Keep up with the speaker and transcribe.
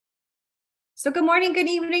So good morning, good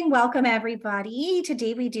evening. Welcome everybody.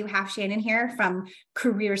 Today we do have Shannon here from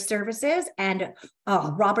Career Services and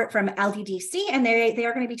Robert from LDDC, and they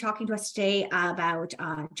are going to be talking to us today about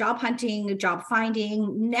job hunting, job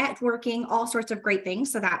finding, networking, all sorts of great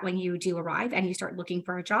things, so that when you do arrive and you start looking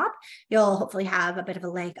for a job, you'll hopefully have a bit of a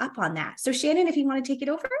leg up on that. So Shannon, if you want to take it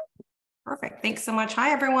over. Perfect. Thanks so much.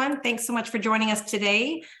 Hi, everyone. Thanks so much for joining us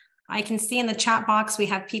today. I can see in the chat box, we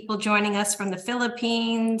have people joining us from the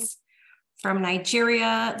Philippines, from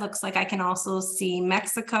Nigeria. It looks like I can also see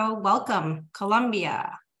Mexico. Welcome,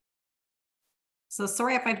 Colombia. So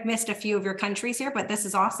sorry if I've missed a few of your countries here, but this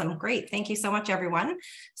is awesome. Great. Thank you so much, everyone.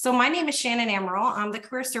 So my name is Shannon Amaral. I'm the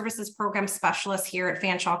Career Services Program Specialist here at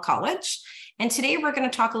Fanshawe College. And today we're going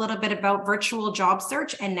to talk a little bit about virtual job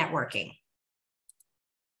search and networking.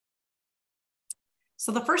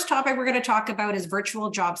 So the first topic we're going to talk about is virtual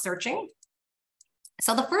job searching.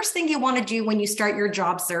 So the first thing you want to do when you start your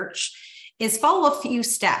job search is follow a few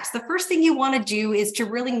steps. The first thing you want to do is to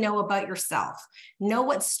really know about yourself. Know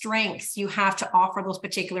what strengths you have to offer those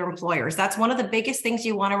particular employers. That's one of the biggest things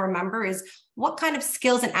you want to remember is what kind of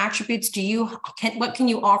skills and attributes what can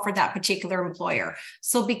you offer that particular employer?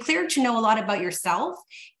 So be clear to know a lot about yourself,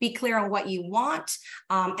 be clear on what you want,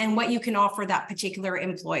 and what you can offer that particular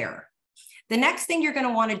employer. The next thing you're going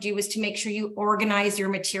to want to do is to make sure you organize your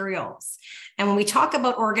materials. And when we talk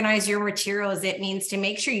about organize your materials, it means to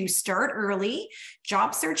make sure you start early.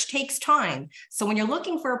 Job search takes time. So when you're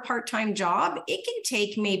looking for a part-time job, it can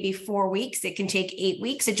take maybe 4 weeks. It can take 8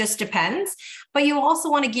 weeks. It just depends. But you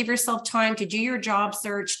also want to give yourself time to do your job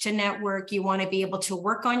search, to network. You want to be able to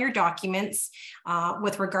work on your documents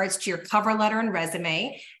with regards to your cover letter and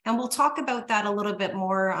resume. And we'll talk about that a little bit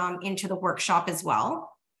more into the workshop as well.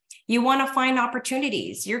 You want to find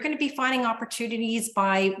opportunities. You're going to be finding opportunities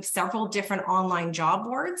by several different online job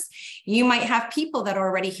boards. You might have people that are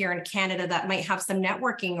already here in Canada that might have some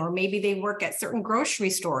networking, or maybe they work at certain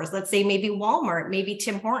grocery stores. Let's say maybe Walmart, maybe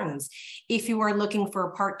Tim Hortons, if you are looking for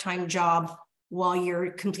a part-time job while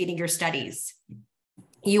you're completing your studies.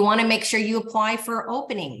 You want to make sure you apply for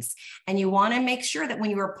openings, and you want to make sure that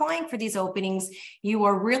when you're applying for these openings, you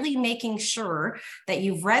are really making sure that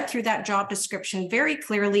you've read through that job description very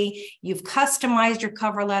clearly. You've customized your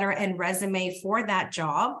cover letter and resume for that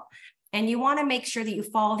job, and you want to make sure that you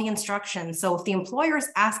follow the instructions. So if the employer is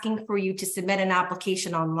asking for you to submit an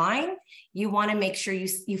application online, you want to make sure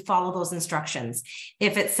you follow those instructions.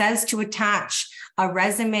 If it says to attach a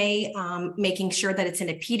resume, making sure that it's in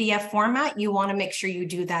a PDF format, you want to make sure you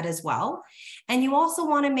do that as well. And you also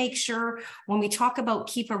want to make sure when we talk about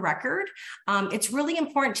keep a record, it's really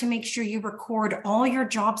important to make sure you record all your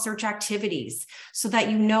job search activities so that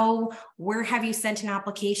you know where have you sent an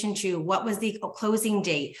application to, what was the closing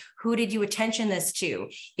date, who did you attention this to.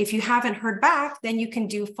 If you haven't heard back, then you can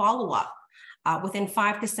do follow-up within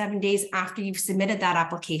 5 to 7 days after you've submitted that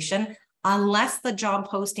application, unless the job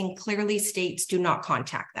posting clearly states do not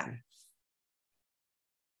contact them.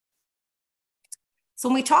 So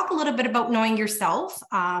when we talk a little bit about knowing yourself,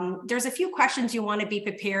 there's a few questions you want to be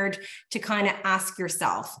prepared to kind of ask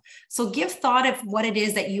yourself. So give thought of what it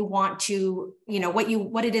is that you want to,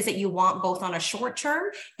 what it is that you want both on a short-term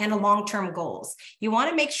and a long-term goals. You want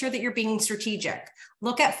to make sure that you're being strategic.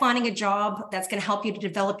 Look at finding a job that's going to help you to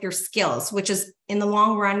develop your skills, which is in the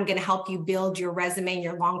long run going to help you build your resume and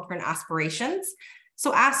your long-term aspirations.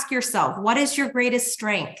 So ask yourself, what is your greatest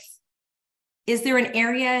strength? Is there an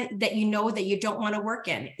area that you know that you don't want to work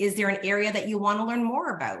in? Is there an area that you want to learn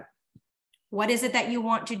more about? What is it that you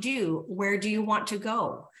want to do? Where do you want to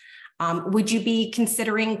go? Would you be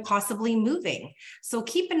considering possibly moving? So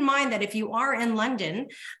keep in mind that if you are in London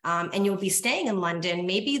and you'll be staying in London,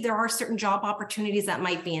 maybe there are certain job opportunities that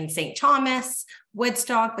might be in St. Thomas,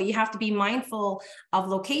 Woodstock, but you have to be mindful of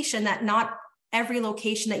location, that not every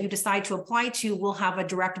location that you decide to apply to will have a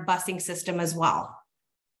direct busing system as well.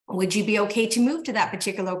 Would you be okay to move to that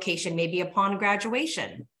particular location, maybe upon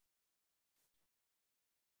graduation?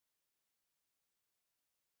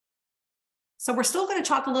 So we're still going to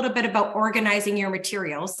talk a little bit about organizing your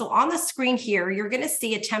materials. So on the screen here, you're going to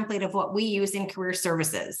see a template of what we use in Career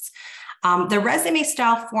Services. The resume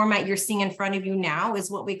style format you're seeing in front of you now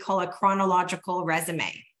is what we call a chronological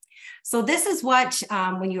resume. So this is what,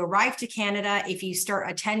 when you arrive to Canada, if you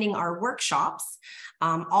start attending our workshops,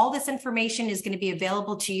 all this information is going to be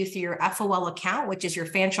available to you through your FOL account, which is your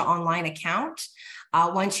Fanshawe online account.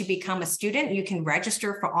 Once you become a student, you can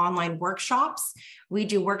register for online workshops. We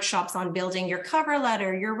do workshops on building your cover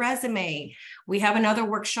letter, your resume. We have another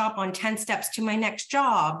workshop on 10 steps to my next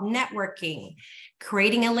job, networking,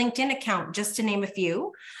 creating a LinkedIn account, just to name a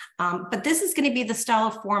few. But this is going to be the style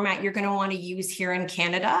of format you're going to want to use here in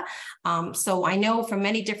Canada. So I know from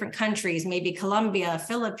many different countries, maybe Colombia,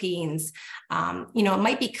 Philippines, it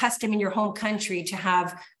might be custom in your home country to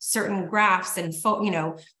have certain graphs and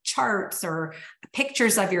charts or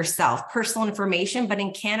pictures of yourself, personal information. But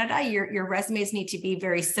in Canada, your resumes need to be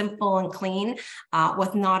very simple and clean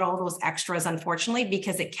with not all those extras, unfortunately,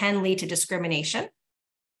 because it can lead to discrimination.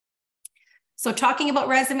 So talking about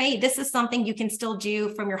resume, this is something you can still do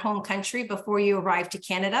from your home country before you arrive to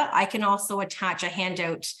Canada. I can also attach a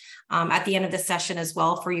handout at the end of the session as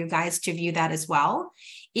well for you guys to view that as well.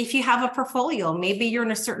 If you have a portfolio, maybe you're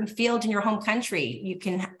in a certain field in your home country, you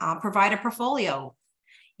can provide a portfolio.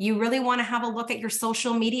 You really want to have a look at your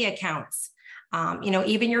social media accounts,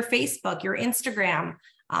 even your Facebook, your Instagram.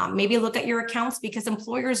 Maybe look at your accounts, because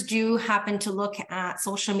employers do happen to look at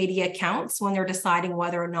social media accounts when they're deciding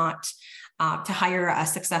whether or not to hire a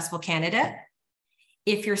successful candidate.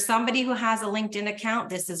 If you're somebody who has a LinkedIn account,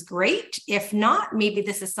 this is great. If not, maybe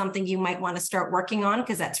this is something you might want to start working on,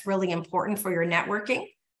 because that's really important for your networking.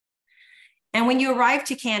 And when you arrive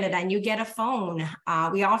to Canada and you get a phone,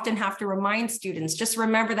 we often have to remind students, just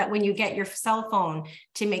remember that when you get your cell phone,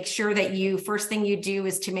 to make sure that first thing you do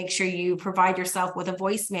is to make sure you provide yourself with a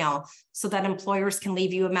voicemail so that employers can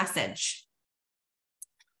leave you a message.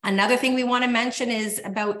 Another thing we want to mention is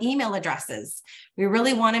about email addresses. We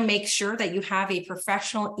really want to make sure that you have a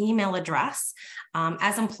professional email address,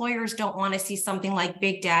 as employers don't want to see something like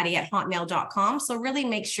bigdaddy@hotmail.com. So really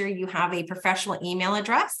make sure you have a professional email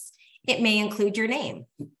address. It may include your name.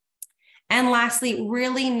 And lastly,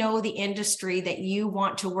 really know the industry that you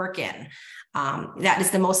want to work in. That is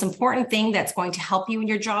the most important thing that's going to help you in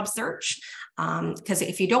your job search. Because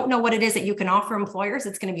if you don't know what it is that you can offer employers,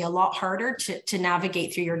 it's going to be a lot harder to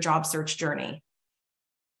navigate through your job search journey.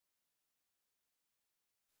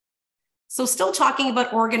 So still talking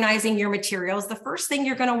about organizing your materials, the first thing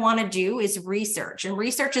you're going to want to do is research. And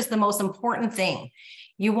research is the most important thing.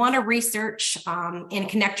 You want to research and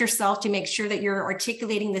connect yourself to make sure that you're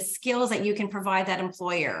articulating the skills that you can provide that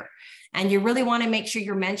employer. And you really want to make sure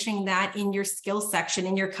you're mentioning that in your skills section,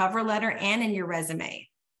 in your cover letter, and in your resume.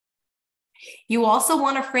 You also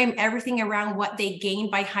want to frame everything around what they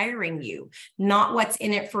gain by hiring you, not what's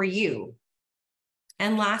in it for you.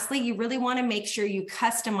 And lastly, you really want to make sure you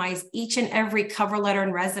customize each and every cover letter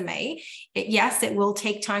and resume. Yes, it will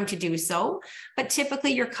take time to do so, but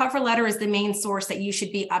typically your cover letter is the main source that you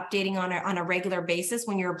should be updating on a regular basis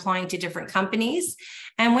when you're applying to different companies.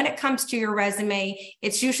 And when it comes to your resume,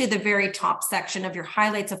 it's usually the very top section of your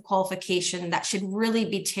highlights of qualification that should really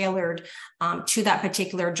be tailored to that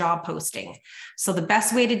particular job posting. So the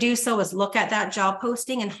best way to do so is look at that job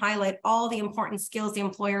posting and highlight all the important skills the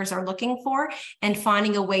employers are looking for, and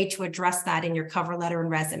finding a way to address that in your cover letter and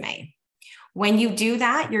resume. When you do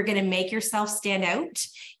that, you're going to make yourself stand out.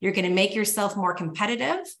 You're going to make yourself more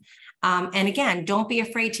competitive. And again, don't be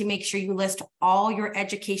afraid to make sure you list all your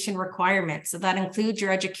education requirements. So that includes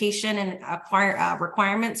your education and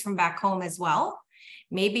requirements from back home as well.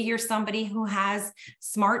 Maybe you're somebody who has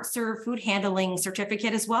Smart Serve food handling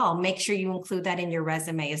certificate as well. Make sure you include that in your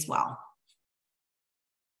resume as well.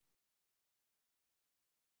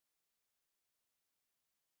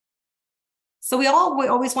 So we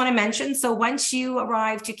always want to mention, so once you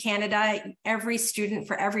arrive to Canada, every student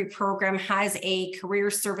for every program has a career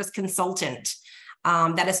service consultant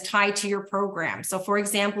that is tied to your program. So for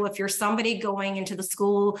example, if you're somebody going into the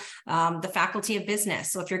school, the Faculty of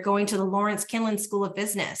Business, so if you're going to the Lawrence Kinlan School of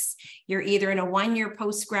Business, you're either in a 1-year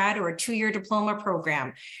postgrad or a 2-year diploma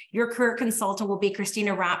program, your career consultant will be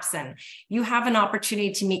Christina Rapson. You have an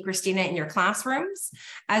opportunity to meet Christina in your classrooms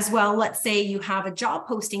as well. Let's say you have a job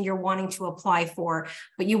posting you're wanting to apply for,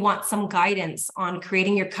 but you want some guidance on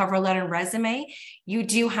creating your cover letter and resume. You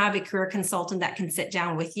do have a career consultant that can sit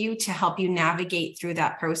down with you to help you navigate through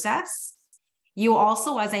that process. You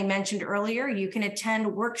also, as I mentioned earlier, you can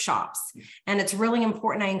attend workshops, and it's really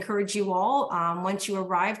important. I encourage you all, once you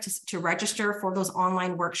arrive, to register for those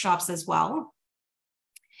online workshops as well.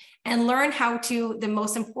 And learn how to, the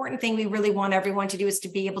most important thing we really want everyone to do is to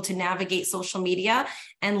be able to navigate social media.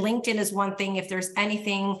 And LinkedIn is one thing. If there's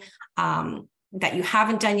anything that you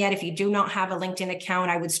haven't done yet, if you do not have a LinkedIn account,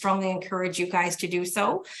 I would strongly encourage you guys to do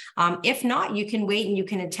so. If not, you can wait and you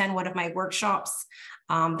can attend one of my workshops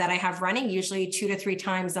that I have running, usually 2 to 3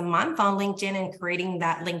 times a month on LinkedIn, and creating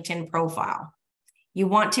that LinkedIn profile. You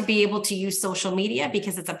want to be able to use social media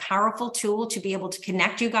because it's a powerful tool to be able to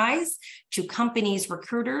connect you guys to companies,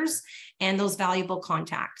 recruiters, and those valuable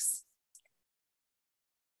contacts.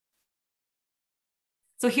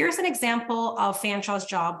 So here's an example of Fanshawe's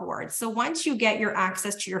job board. So once you get your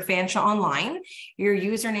access to your Fanshawe online, your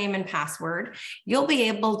username and password, you'll be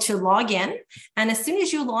able to log in. And as soon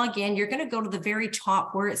as you log in, you're going to go to the very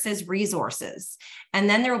top where it says resources. And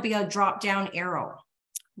then there will be a drop-down arrow.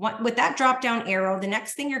 With that drop-down arrow, the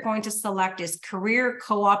next thing you're going to select is career,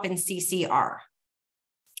 co-op, and CCR.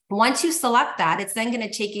 Once you select that, it's then going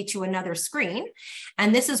to take you to another screen.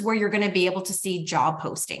 And this is where you're going to be able to see job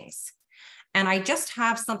postings. And I just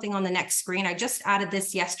have something on the next screen. I just added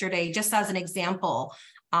this yesterday, just as an example,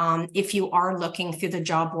 if you are looking through the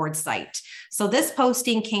job board site. So this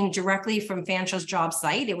posting came directly from Fanshawe's job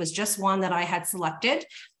site. It was just one that I had selected.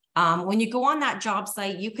 When you go on that job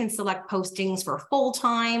site, you can select postings for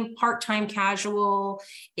full-time, part-time, casual.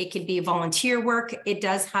 It could be volunteer work. It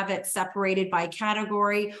does have it separated by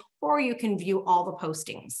category, or you can view all the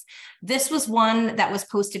postings. This was one that was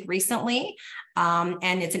posted recently,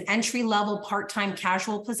 and it's an entry-level part-time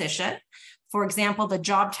casual position. For example, the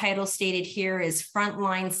job title stated here is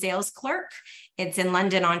frontline sales clerk. It's in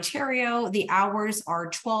London, Ontario. The hours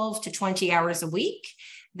are 12 to 20 hours a week.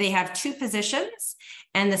 They have 2 positions,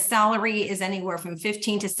 and the salary is anywhere from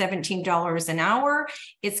 $15 to $17 an hour.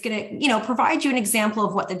 It's going to, provide you an example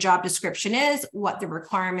of what the job description is, what the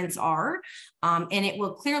requirements are, and it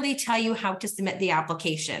will clearly tell you how to submit the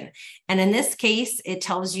application. And in this case, it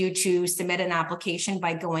tells you to submit an application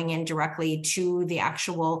by going in directly to the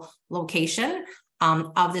actual location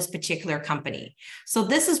of this particular company. So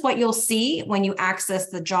this is what you'll see when you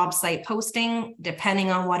access the job site posting.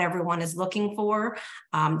 Depending on what everyone is looking for,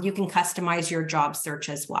 you can customize your job search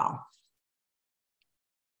as well.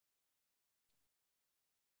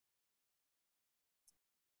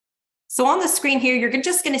 So on the screen here, you're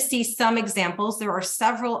just going to see some examples. There are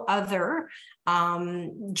several other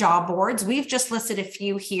job boards. We've just listed a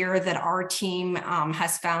few here that our team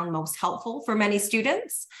has found most helpful for many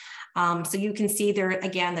students. So you can see there,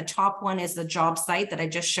 again, the top one is the job site that I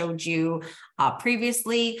just showed you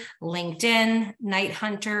previously, LinkedIn, Night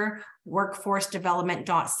Hunter,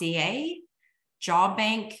 workforcedevelopment.ca,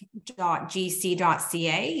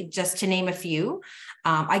 jobbank.gc.ca, just to name a few.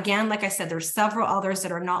 Again, like I said, there's several others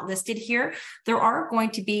that are not listed here. There are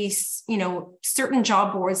going to be, certain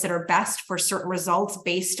job boards that are best for certain results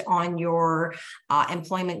based on your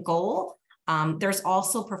employment goal. There's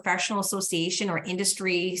also professional association or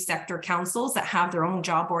industry sector councils that have their own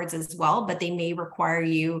job boards as well, but they may require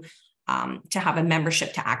you to have a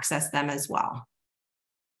membership to access them as well.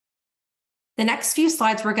 The next few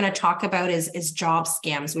slides we're going to talk about is job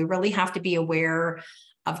scams. We really have to be aware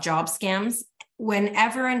of job scams.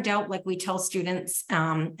 Whenever in doubt, like we tell students,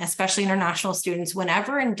 especially international students,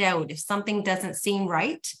 whenever in doubt, if something doesn't seem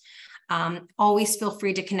right, always feel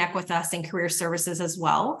free to connect with us in career services as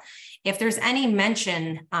well. If there's any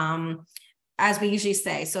mention, as we usually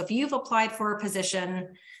say, so if you've applied for a position,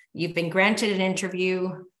 you've been granted an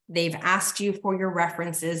interview, they've asked you for your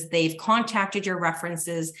references, they've contacted your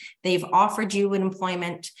references, they've offered you an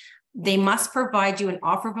employment, they must provide you an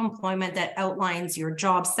offer of employment that outlines your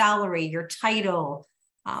job salary, your title.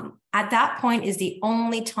 At that point is the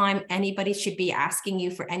only time anybody should be asking you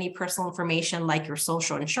for any personal information like your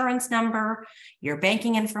social insurance number, your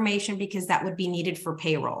banking information, because that would be needed for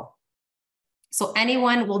payroll. So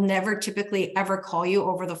anyone will never typically ever call you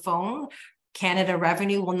over the phone. Canada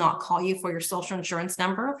Revenue will not call you for your social insurance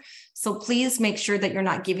number. So please make sure that you're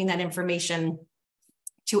not giving that information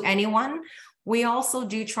to anyone. We also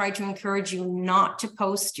do try to encourage you not to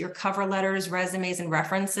post your cover letters, resumes, and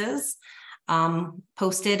references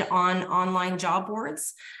posted on online job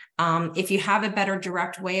boards. If you have a better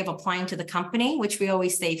direct way of applying to the company, which we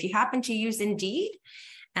always say, if you happen to use Indeed,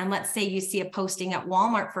 and let's say you see a posting at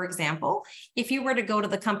Walmart, for example, if you were to go to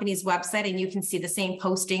the company's website and you can see the same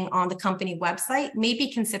posting on the company website,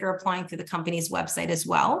 maybe consider applying through the company's website as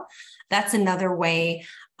well. That's another way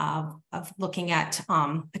of looking at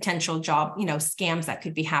potential job, scams that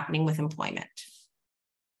could be happening with employment.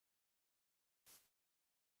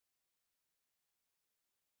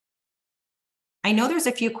 I know there's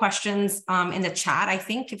a few questions in the chat. I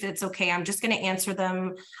think if it's okay, I'm just going to answer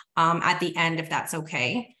them at the end, if that's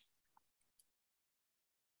okay.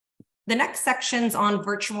 The next section's on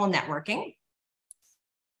virtual networking.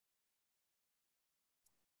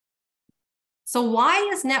 So why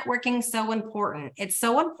is networking so important? It's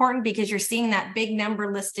so important because you're seeing that big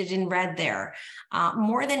number listed in red there.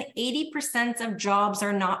 More than 80% of jobs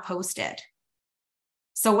are not posted.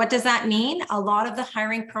 So what does that mean? A lot of the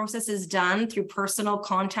hiring process is done through personal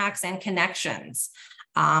contacts and connections.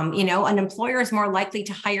 An employer is more likely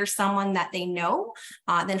to hire someone that they know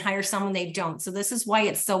than hire someone they don't. So this is why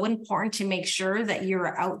it's so important to make sure that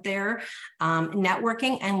you're out there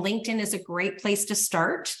networking, and LinkedIn is a great place to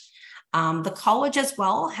start. The college as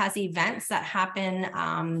well has events that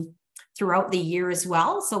happen throughout the year as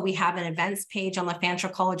well. So we have an events page on the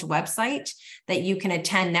Fanshawe College website that you can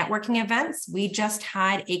attend networking events. We just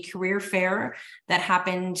had a career fair that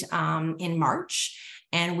happened in March.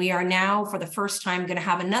 And we are now, for the first time, going to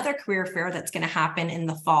have another career fair that's going to happen in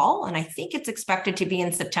the fall. And I think it's expected to be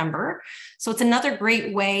in September. So it's another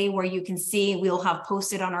great way where you can see, we'll have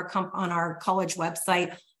posted on our college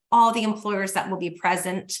website all the employers that will be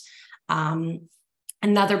present.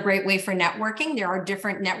 Another great way for networking. There are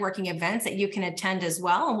different networking events that you can attend as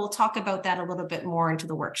well. And we'll talk about that a little bit more into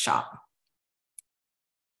the workshop.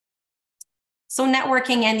 So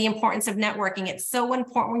networking and the importance of networking. It's so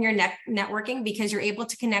important when you're networking because you're able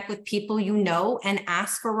to connect with people you know and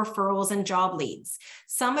ask for referrals and job leads.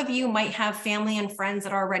 Some of you might have family and friends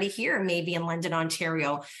that are already here, maybe in London,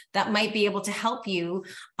 Ontario, that might be able to help you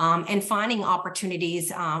in finding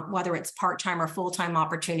opportunities, whether it's part-time or full-time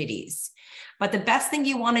opportunities. But the best thing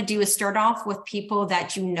you want to do is start off with people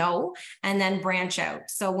that you know and then branch out.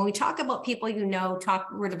 So when we talk about people you know,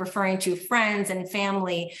 we're referring to friends and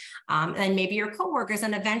family and maybe your coworkers,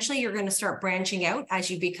 and eventually you're going to start branching out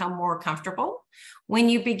as you become more comfortable. When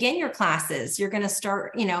you begin your classes, you're going to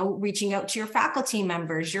start, reaching out to your faculty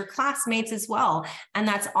members, your classmates as well. And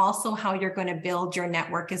that's also how you're going to build your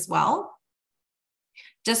network as well.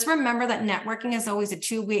 Just remember that networking is always a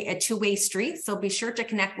two-way street. So be sure to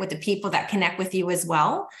connect with the people that connect with you as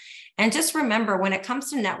well. And just remember, when it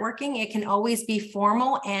comes to networking, it can always be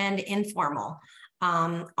formal and informal.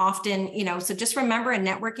 Often, so just remember,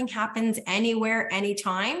 networking happens anywhere,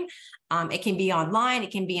 anytime. It can be online,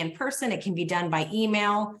 it can be in person, it can be done by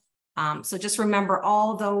email. So just remember,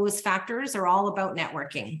 all those factors are all about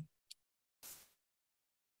networking.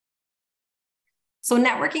 So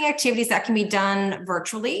networking activities that can be done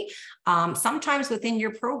virtually, sometimes within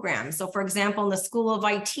your program. So for example, in the School of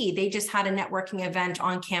IT, they just had a networking event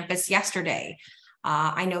on campus yesterday.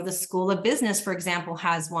 I know the School of Business, for example,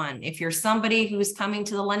 has one. If you're somebody who's coming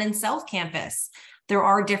to the London South campus, there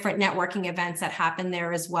are different networking events that happen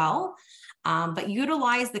there as well. But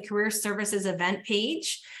utilize the Career Services event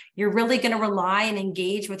page. You're really going to rely and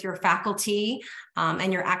engage with your faculty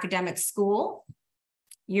and your academic school.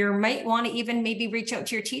 You might want to even maybe reach out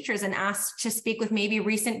to your teachers and ask to speak with maybe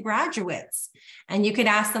recent graduates. And you could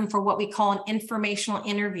ask them for what we call an informational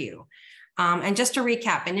interview. And just to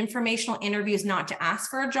recap, an informational interview is not to ask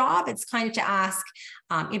for a job. It's kind of to ask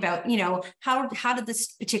about, how did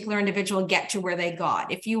this particular individual get to where they got?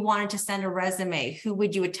 If you wanted to send a resume, who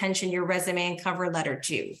would you attention your resume and cover letter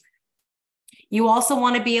to? You also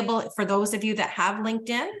want to be able, for those of you that have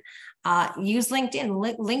LinkedIn, use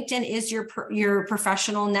LinkedIn. LinkedIn is your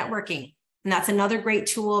professional networking. And that's another great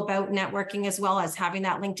tool about networking, as well as having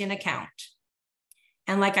that LinkedIn account.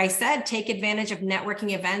 And like I said, take advantage of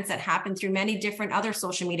networking events that happen through many different other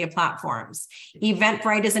social media platforms.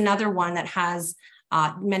 Eventbrite is another one that has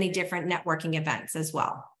many different networking events as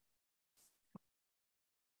well.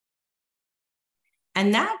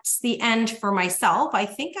 And that's the end for myself. I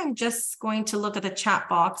think I'm just going to look at the chat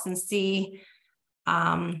box and see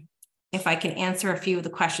if I can answer a few of the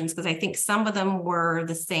questions, because I think some of them were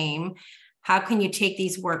the same. How can you take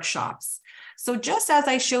these workshops? So just as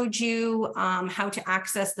I showed you how to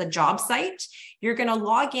access the job site, you're going to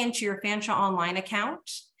log into your Fanshawe online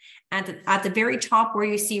account. And at the very top where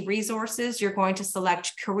you see resources, you're going to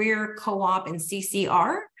select Career, Co-op, and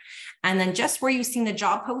CCR. And then just where you've seen the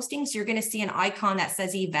job postings, you're going to see an icon that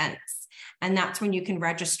says events. And that's when you can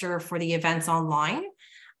register for the events online.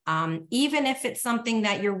 Even if it's something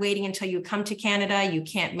that you're waiting until you come to Canada, you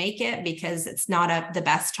can't make it because it's not the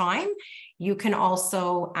best time, you can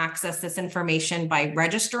also access this information by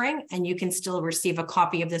registering, and you can still receive a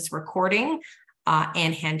copy of this recording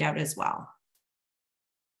and handout as well.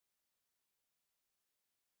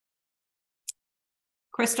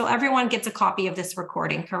 Crystal, everyone gets a copy of this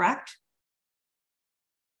recording, correct?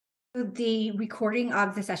 The recording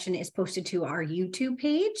of the session is posted to our YouTube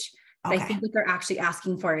page. Okay. I think what they're actually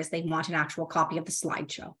asking for is they want an actual copy of the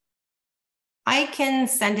slideshow. I can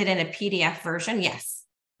send it in a PDF version. Yes,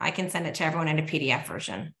 I can send it to everyone in a PDF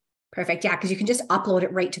version. Perfect. Yeah, because you can just upload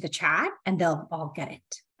it right to the chat and they'll all get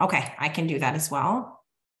it. Okay, I can do that as well.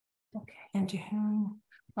 Okay. And to whom?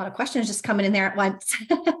 A lot of questions just coming in there at once.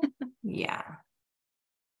 Yeah.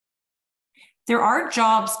 There are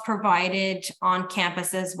jobs provided on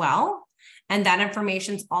campus as well. And that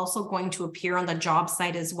information is also going to appear on the job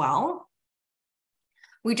site as well.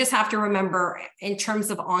 We just have to remember, in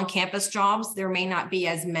terms of on-campus jobs, there may not be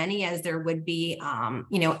as many as there would be,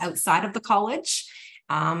 outside of the college.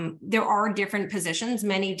 There are different positions.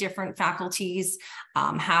 Many different faculties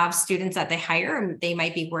have students that they hire, and they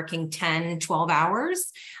might be working 10, 12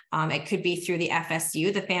 hours. It could be through the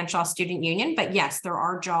FSU, the Fanshawe Student Union, but yes, there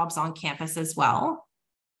are jobs on campus as well.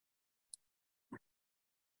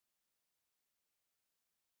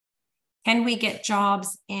 Can we get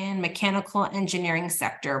jobs in mechanical engineering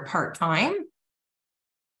sector part-time?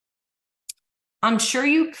 I'm sure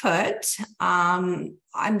you could. I'm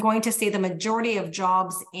going to say the majority of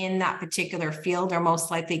jobs in that particular field are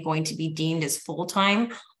most likely going to be deemed as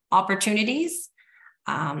full-time opportunities.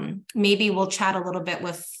 Maybe we'll chat a little bit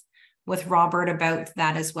with Robert about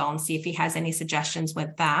that as well and see if he has any suggestions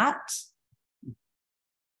with that.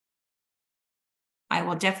 I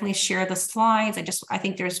will definitely share the slides. I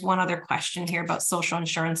think there's one other question here about social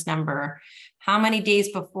insurance number. How many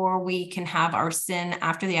days before we can have our SIN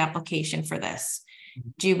after the application for this?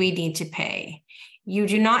 Do we need to pay? You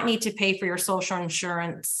do not need to pay for your social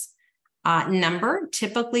insurance number.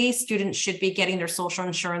 Typically, students should be getting their social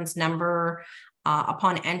insurance number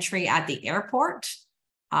upon entry at the airport.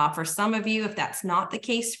 For some of you, if that's not the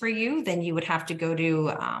case for you, then you would have to go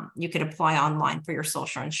to, you could apply online for your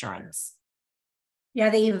social insurance. Yeah,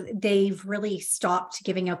 they've really stopped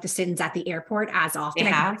giving out the SINs at the airport as often. They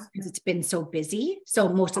have? Because it's been so busy. So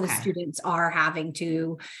most of the students are having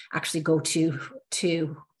to actually go to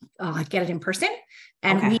get it in person.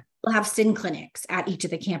 And we will have SIN clinics at each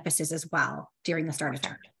of the campuses as well during the start of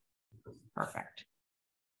term. Perfect.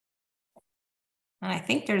 And I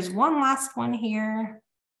think there's one last one here.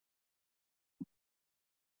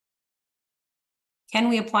 Can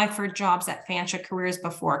we apply for jobs at Fanshawe Careers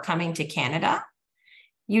before coming to Canada?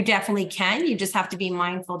 You definitely can. You just have to be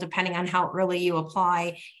mindful, depending on how early you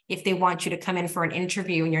apply, if they want you to come in for an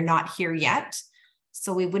interview and you're not here yet.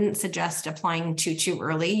 So we wouldn't suggest applying too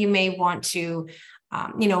early. You may want to,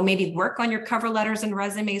 maybe work on your cover letters and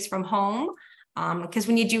resumes from home. Because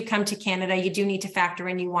when you do come to Canada, you do need to factor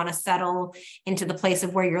in, you want to settle into the place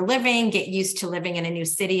of where you're living, get used to living in a new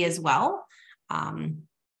city as well.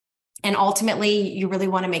 And ultimately, you really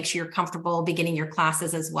want to make sure you're comfortable beginning your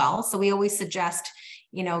classes as well. So we always suggest,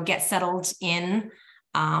 get settled in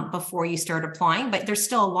before you start applying, but there's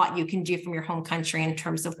still a lot you can do from your home country in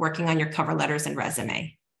terms of working on your cover letters and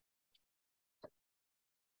resume.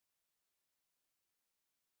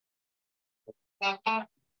 I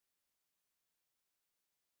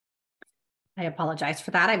apologize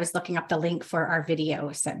for that. I was looking up the link for our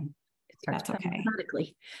videos and it starts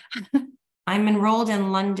automatically. I'm enrolled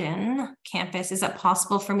in London campus. Is it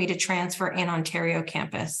possible for me to transfer in Ontario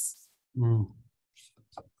campus?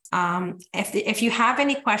 If you have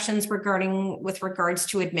any questions with regards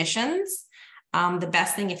to admissions, the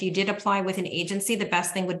best thing, if you did apply with an agency, the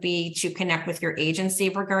best thing would be to connect with your agency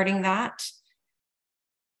regarding that.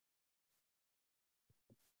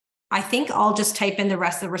 I think I'll just type in the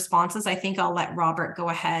rest of the responses. I think I'll let Robert go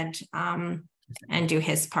ahead and do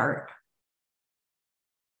his part.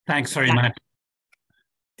 Thanks very much.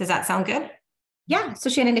 Does that sound good? Yeah. So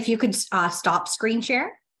Shannon, if you could stop screen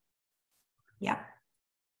share. Yeah.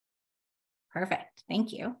 Perfect.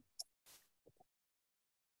 Thank you.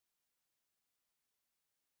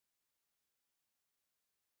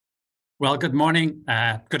 Well, good morning,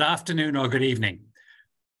 good afternoon, or good evening.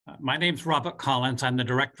 My name's Robert Collins. I'm the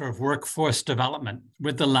Director of Workforce Development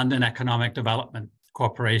with the London Economic Development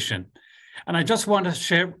Corporation. And I just want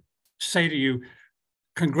to say to you,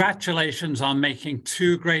 congratulations on making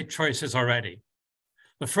two great choices already.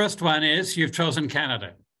 The first one is you've chosen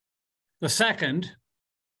Canada. The second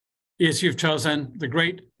is you've chosen the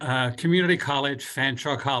great community college,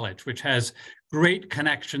 Fanshawe College, which has great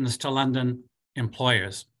connections to London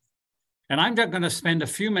employers. And I'm going to spend a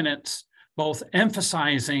few minutes both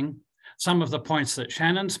emphasizing some of the points that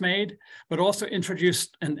Shannon's made, but also introduce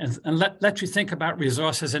and let you think about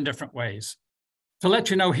resources in different ways. To let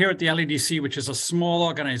you know, here at the LEDC, which is a small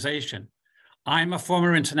organization, I'm a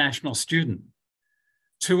former international student.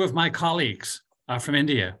 Two of my colleagues are from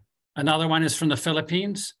India. Another one is from the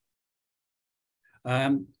Philippines.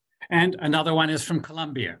 And another one is from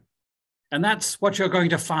Colombia. And that's what you're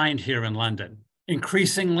going to find here in London.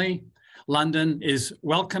 Increasingly, London is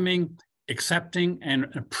welcoming, accepting, and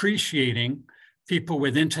appreciating people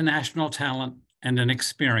with international talent and an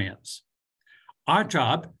experience. Our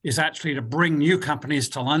job is actually to bring new companies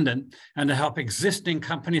to London and to help existing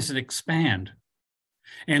companies that expand.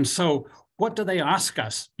 And so what do they ask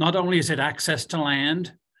us? Not only is it access to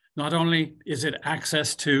land, not only is it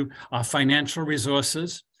access to our financial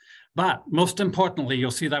resources, But most importantly,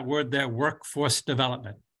 you'll see that word there, workforce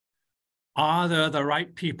development. Are there the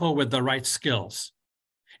right people with the right skills?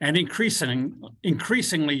 And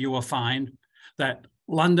increasingly, you will find that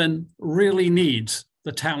London really needs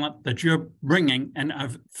the talent that you're bringing and are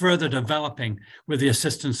further developing with the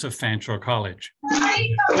assistance of Fanshawe College.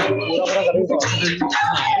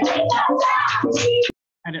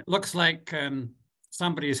 And it looks like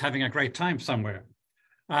somebody is having a great time somewhere.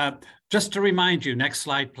 Just to remind you, next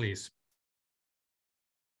slide, please.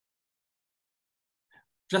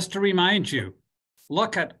 Just to remind you,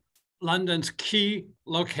 look at London's key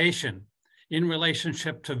location in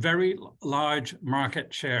relationship to very large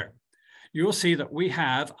market share. You'll see that we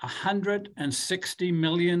have 160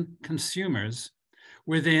 million consumers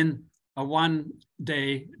within a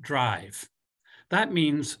one-day drive. That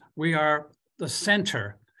means we are the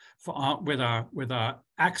center for, with our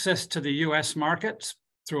access to the US markets,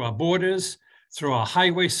 through our borders, through our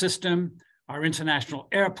highway system, our international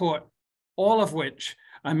airport, all of which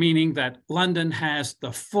are meaning that London has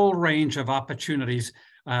the full range of opportunities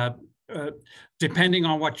depending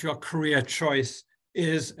on what your career choice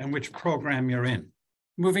is and which program you're in.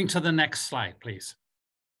 Moving to the next slide, please.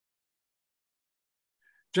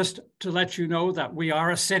 Just to let you know that we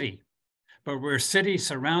are a city, but we're a city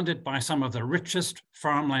surrounded by some of the richest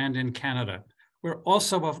farmland in Canada. We're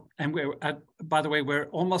also, by the way, we're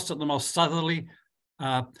almost at the most southerly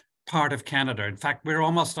part of Canada. In fact, we're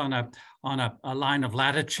almost on a line of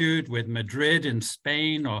latitude with Madrid in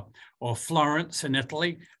Spain or Florence in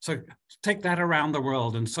Italy. So take that around the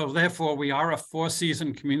world. And so therefore we are a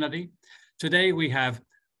four-season community. Today we have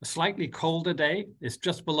a slightly colder day. It's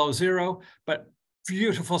just below zero, but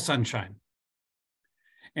beautiful sunshine.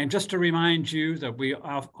 And just to remind you that we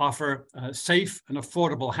offer safe and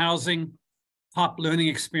affordable housing, top learning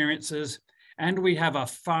experiences, and we have a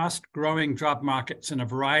fast-growing job markets in a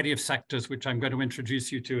variety of sectors, which I'm going to introduce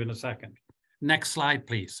you to in a second. Next slide,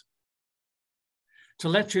 please. To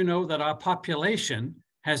let you know that our population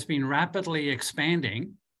has been rapidly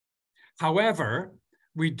expanding. However,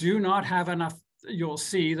 we do not have enough. You'll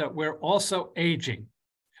see that we're also aging.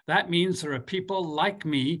 That means there are people like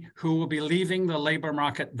me who will be leaving the labor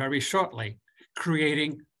market very shortly,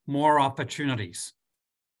 creating more opportunities.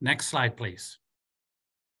 Next slide, please.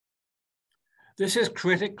 This is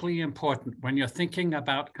critically important when you're thinking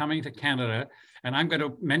about coming to Canada, and I'm going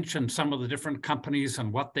to mention some of the different companies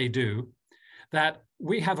and what they do, that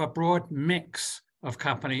we have a broad mix of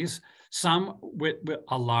companies, some with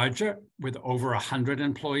a larger, with over 100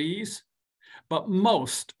 employees, but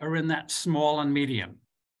most are in that small and medium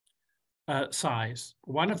size.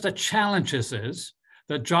 One of the challenges is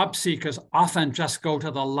that job seekers often just go to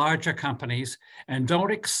the larger companies and don't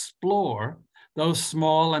explore those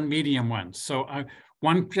small and medium ones. So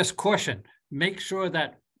one just caution, make sure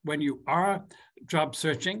that when you are job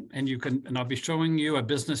searching, and I'll be showing you a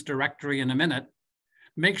business directory in a minute,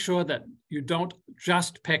 make sure that you don't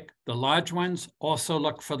just pick the large ones, also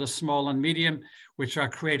look for the small and medium, which are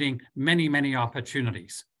creating many, many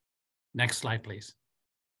opportunities. Next slide, please.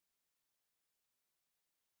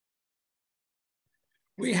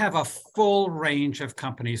 We have a full range of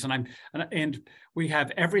companies, and we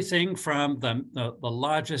have everything from the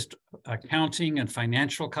largest accounting and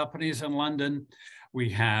financial companies in London. We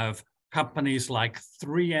have companies like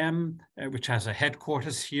 3M, which has a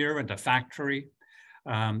headquarters here and a factory.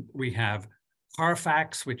 We have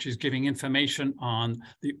Carfax, which is giving information on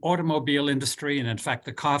the automobile industry, and in fact,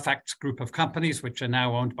 the Carfax group of companies, which are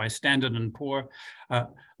now owned by Standard & Poor,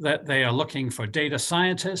 that they are looking for data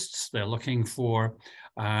scientists. They're looking for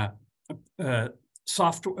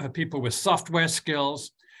people with software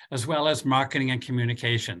skills, as well as marketing and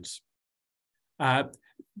communications. And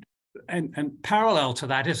parallel to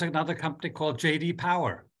that is another company called JD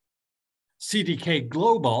Power. CDK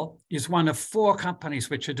Global is one of 4 companies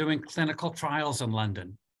which are doing clinical trials in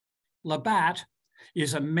London. Labatt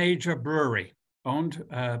is a major brewery owned,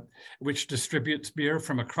 which distributes beer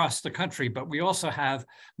from across the country, but we also have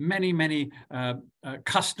many, many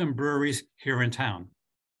custom breweries here in town.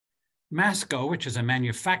 Masco, which is a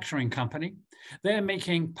manufacturing company, they're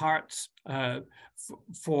making parts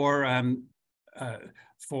for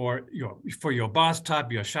your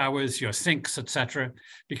bathtub, your showers, your sinks, etc.,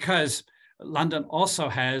 because London also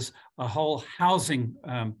has a whole housing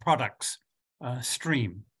products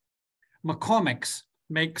stream. McCormick's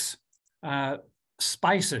makes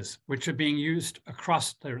spices, which are being used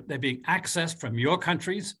across, they're being accessed from your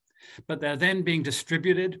countries, but they're then being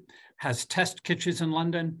distributed, has test kitchens in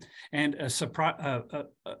London, and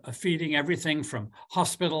feeding everything from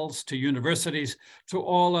hospitals to universities to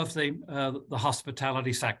all of the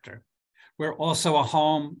hospitality sector. We're also a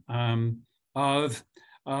home of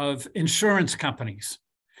insurance companies.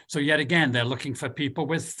 So yet again, they're looking for people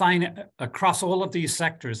with across all of these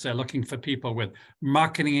sectors. They're looking for people with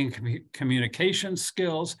marketing and communication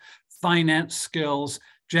skills, finance skills,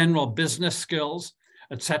 general business skills,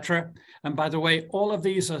 etc. And by the way, all of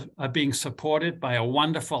these are being supported by a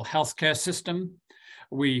wonderful healthcare system.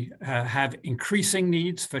 We have increasing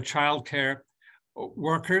needs for childcare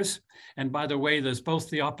workers. And by the way, there's both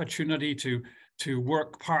the opportunity to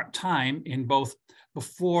work part-time in both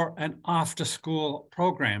before and after school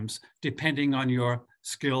programs, depending on your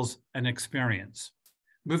skills and experience.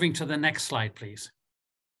 Moving to the next slide, please.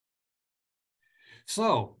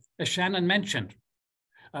 So, as Shannon mentioned,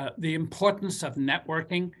 the importance of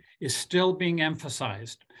networking is still being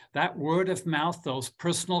emphasized. That word of mouth, those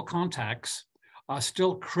personal contacts are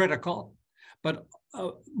still critical, but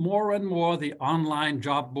more and more the online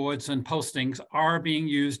job boards and postings are being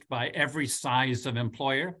used by every size of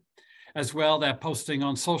employer. As well, they're posting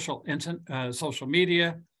on social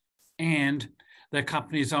media and their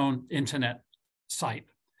company's own internet site.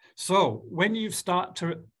 So when you start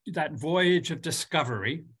that voyage of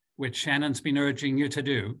discovery, which Shannon's been urging you to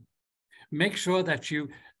do, make sure that you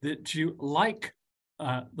like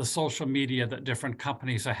the social media that different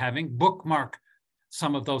companies are having, bookmark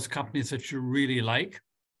some of those companies that you really like,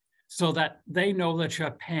 so that they know that you're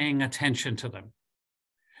paying attention to them.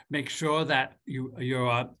 Make sure that you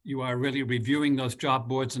are really reviewing those job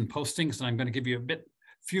boards and postings, and I'm going to give you a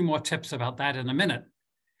few more tips about that in a minute.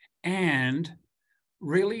 And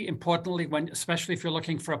really importantly, especially if you're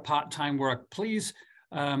looking for a part-time work, please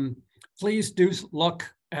do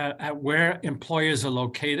look at where employers are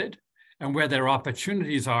located and where their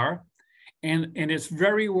opportunities are. And it's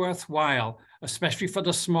very worthwhile, especially for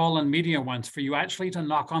the small and medium ones, for you actually to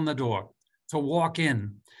knock on the door, to walk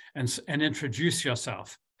in and introduce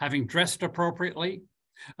yourself, having dressed appropriately,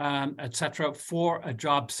 etc., for a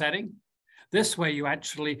job setting. This way,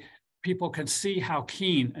 people can see how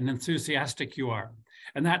keen and enthusiastic you are.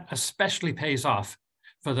 And that especially pays off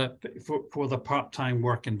for the part-time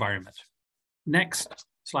work environment. Next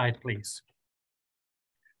slide, please.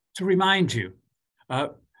 To remind you,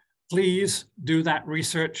 please do that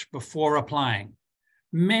research before applying.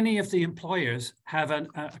 Many of the employers have a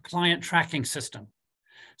client tracking system.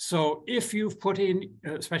 So if you've put in,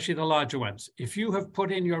 especially the larger ones, if you have put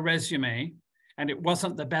in your resume and it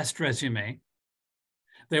wasn't the best resume,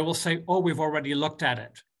 they will say, oh, we've already looked at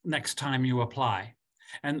it next time you apply.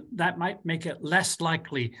 And that might make it less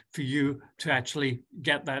likely for you to actually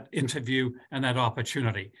get that interview and that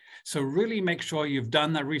opportunity. So really make sure you've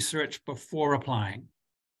done the research before applying.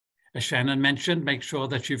 As Shannon mentioned, make sure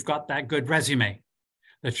that you've got that good resume,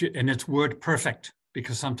 and it's word perfect,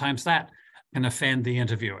 because sometimes that can offend the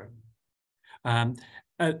interviewer and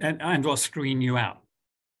or screen you out.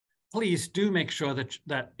 Please do make sure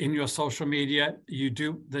that in your social media,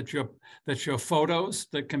 that your photos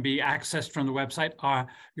that can be accessed from the website are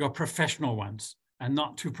your professional ones and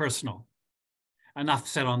not too personal. Enough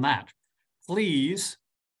said on that. Please,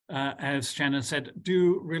 as Shannon said,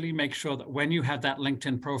 do really make sure that when you have that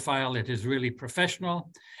LinkedIn profile, it is really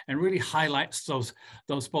professional and really highlights both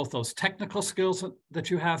those technical skills that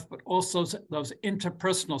you have, but also those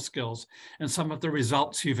interpersonal skills and some of the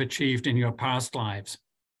results you've achieved in your past lives.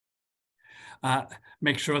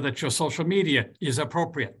 Make sure that your social media is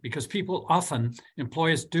appropriate, because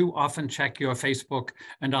employers do often check your Facebook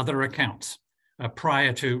and other accounts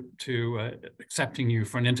prior to accepting you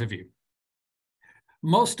for an interview.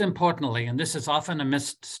 Most importantly, and this is often a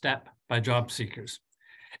missed step by job seekers,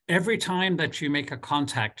 every time that you make a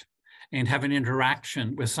contact and have an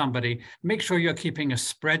interaction with somebody, make sure you're keeping a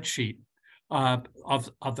spreadsheet of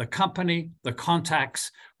the company, the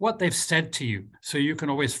contacts, what they've said to you, so you can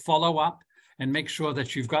always follow up and make sure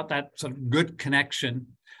that you've got that sort of good connection,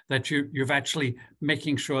 that you've actually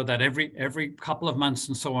making sure that every couple of months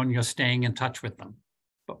and so on, you're staying in touch with them.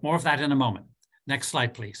 But more of that in a moment. Next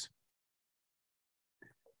slide, please.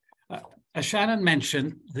 As Shannon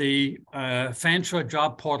mentioned, the Fanshawe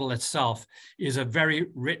job portal itself is a very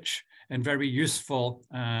rich and very useful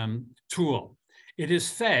tool. It is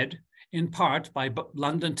fed in part by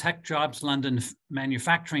London tech jobs, London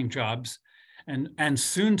manufacturing jobs, and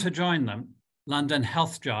soon to join them, London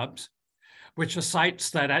health jobs, which are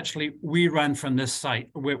sites that actually we run from this site,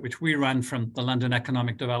 which we run from the London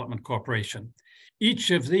Economic Development Corporation. Each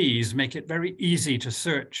of these make it very easy to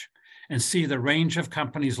search and see the range of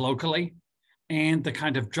companies locally and the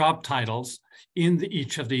kind of job titles in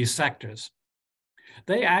each of these sectors.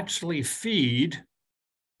 They actually feed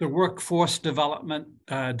the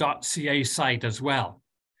workforcedevelopment.ca site as well.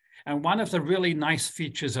 And one of the really nice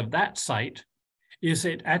features of that site is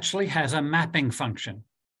it actually has a mapping function.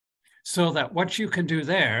 So that what you can do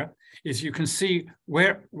there is you can see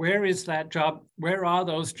where is that job, where are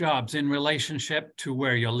those jobs in relationship to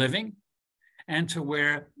where you're living and to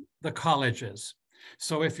where the college is.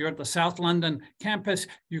 So if you're at the South London campus,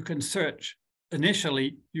 you can search.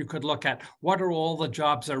 Initially, you could look at what are all the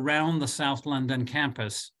jobs around the South London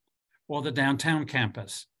campus or the downtown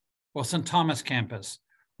campus or St. Thomas campus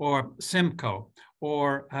or Simcoe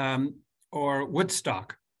or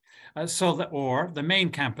Woodstock. Or the main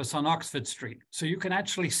campus on Oxford Street. So you can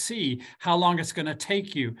actually see how long it's going to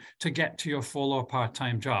take you to get to your full or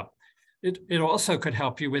part-time job. It also could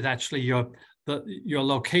help you with actually your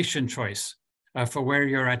location choice for where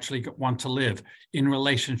you actually want to live in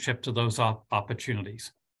relationship to those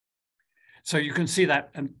opportunities. So you can see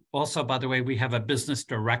that. And also, by the way, we have a business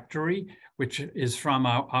directory, which is from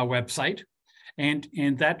our website.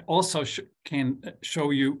 And that also can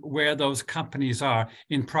show you where those companies are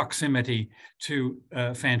in proximity to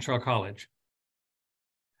Fanshawe College.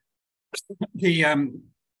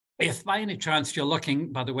 If by any chance you're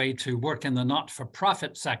looking, by the way, to work in the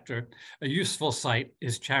not-for-profit sector, a useful site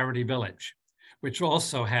is Charity Village, which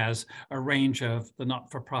also has a range of the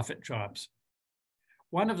not-for-profit jobs.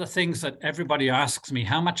 One of the things that everybody asks me,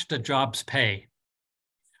 how much do jobs pay?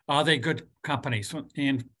 Are they good companies?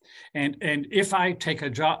 And if I take a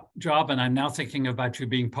job, and I'm now thinking about you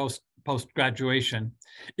being post-graduation,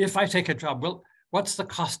 if I take a job, well, what's the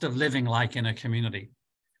cost of living like in a community?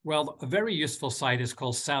 Well, a very useful site is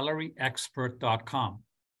called salaryexpert.com,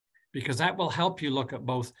 because that will help you look at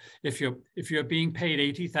both, if you're being paid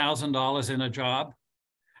 $80,000 in a job,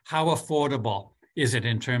 how affordable is it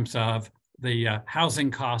in terms of the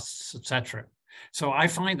housing costs, et cetera. So I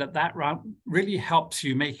find that route really helps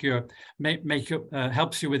you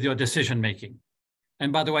helps you with your decision making.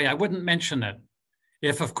 And by the way, I wouldn't mention it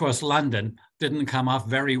if, of course, London didn't come off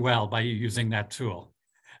very well by using that tool.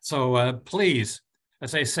 So please,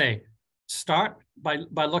 as I say, start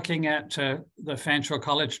by looking at the Fanshawe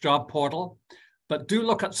College job portal, but do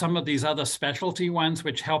look at some of these other specialty ones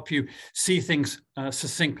which help you see things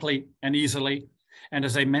succinctly and easily. And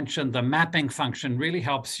as I mentioned, the mapping function really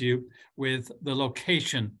helps you with the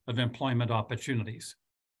location of employment opportunities.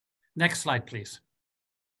 Next slide, please.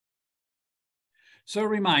 So a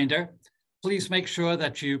reminder, please make sure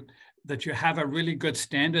that you have a really good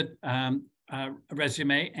standard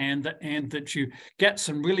resume and that you get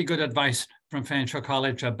some really good advice from Fanshawe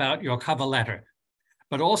College about your cover letter.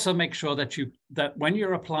 But also make sure that when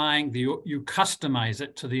you're applying, you customize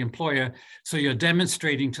it to the employer, so you're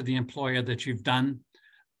demonstrating to the employer that you've done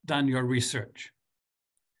your research.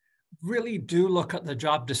 Really do look at the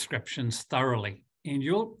job descriptions thoroughly, and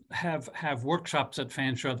you'll have workshops at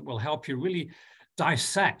Fanshawe that will help you really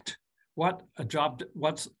dissect what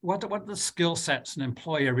the skill sets an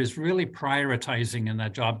employer is really prioritizing in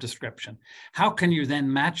that job description. How can you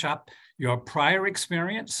then match up your prior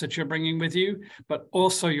experience that you're bringing with you, but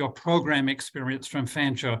also your program experience from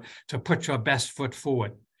Fanshawe to put your best foot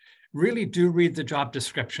forward? Really do read the job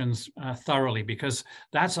descriptions thoroughly, because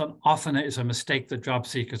that's often is a mistake that job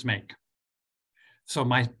seekers make. So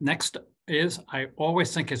my next is, I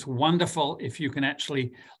always think it's wonderful if you can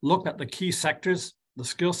actually look at the key sectors, the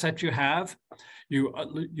skill set you have. You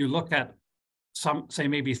look at say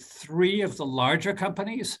maybe 3 of the larger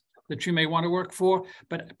companies that you may want to work for,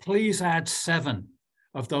 but please add 7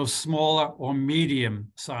 of those smaller or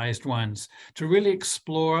medium-sized ones to really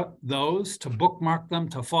explore those, to bookmark them,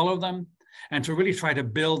 to follow them, and to really try to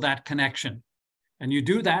build that connection. And you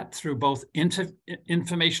do that through both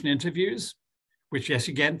information interviews, which, yes,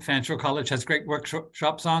 again, Fanshawe College has great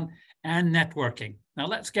workshops on, and networking. Now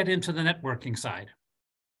let's get into the networking side.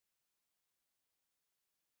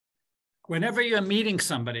 Whenever you're meeting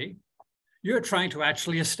somebody, you're trying to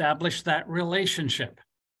actually establish that relationship.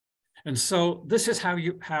 And so this is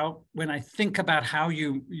how when I think about how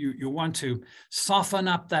you want to soften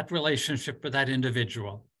up that relationship with that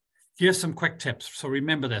individual, here's some quick tips. So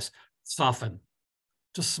remember this: soften,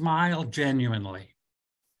 to smile genuinely,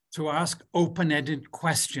 to ask open-ended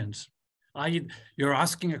questions. You're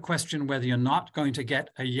asking a question whether you're not going to get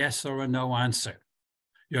a yes or a no answer.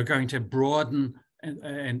 You're going to broaden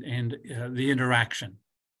the interaction.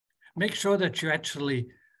 Make sure that you actually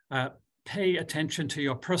pay attention to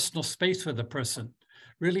your personal space with the person.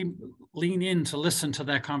 Really lean in to listen to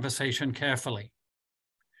their conversation carefully.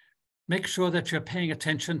 Make sure that you're paying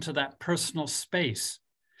attention to that personal space.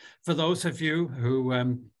 For those of you who,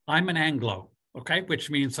 I'm an Anglo, okay,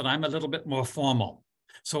 which means that I'm a little bit more formal.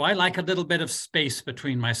 So I like a little bit of space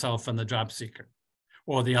between myself and the job seeker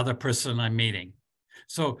or the other person I'm meeting.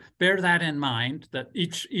 So bear that in mind, that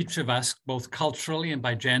each of us, both culturally and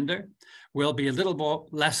by gender, will be a little more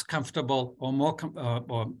less comfortable or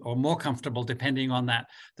more comfortable depending on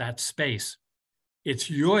that space. It's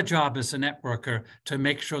your job as a networker to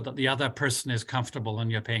make sure that the other person is comfortable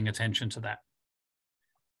and you're paying attention to that.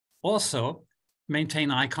 Also,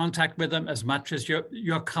 maintain eye contact with them as much as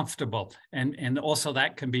you're comfortable. And also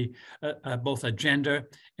that can be both a gender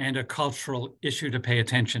and a cultural issue to pay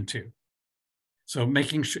attention to. So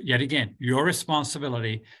making sure, yet again, your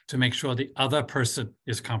responsibility to make sure the other person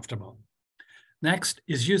is comfortable. Next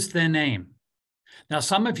is use their name. Now,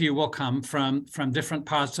 some of you will come from different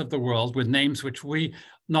parts of the world with names which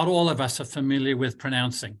not all of us are familiar with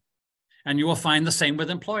pronouncing. And you will find the same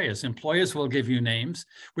with employers. Employers will give you names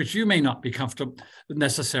which you may not be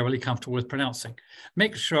necessarily comfortable with pronouncing.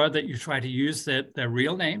 Make sure that you try to use their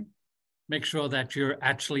real name. Make sure that you're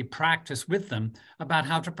actually practice with them about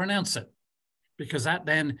how to pronounce it. Because that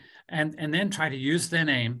then, and then try to use their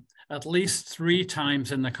name at least 3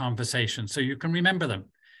 times in the conversation so you can remember them.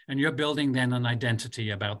 And you're building then an identity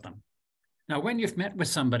about them. Now, when you've met with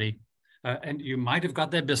somebody, and you might have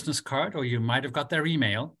got their business card or you might have got their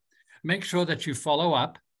email, make sure that you follow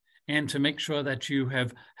up and to make sure that you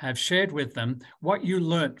have shared with them what you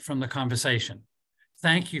learned from the conversation.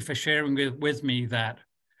 Thank you for sharing with me that.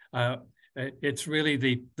 It's really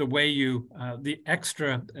the way the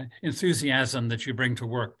extra enthusiasm that you bring to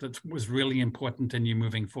work that was really important in you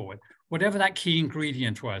moving forward. Whatever that key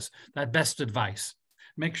ingredient was, that best advice,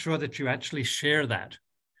 make sure that you actually share that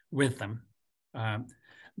with them.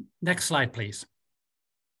 Next slide, please.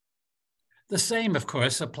 The same, of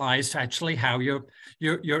course, applies to actually how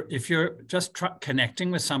if you're just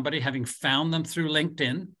connecting with somebody, having found them through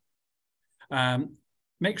LinkedIn,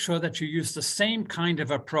 make sure that you use the same kind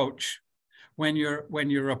of approach when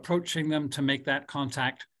you're approaching them to make that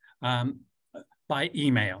contact by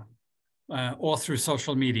email or through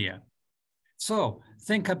social media. So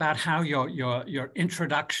think about how your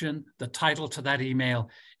introduction, the title to that email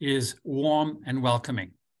is warm and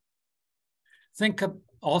welcoming.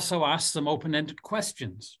 Also ask them open-ended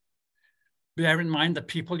questions. Bear in mind that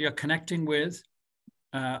people you're connecting with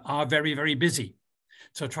are very, very busy.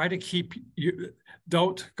 So try to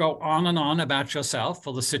don't go on and on about yourself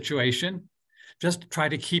or the situation. Just try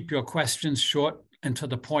to keep your questions short and to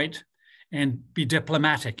the point and be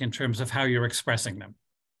diplomatic in terms of how you're expressing them.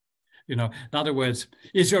 You know, in other words,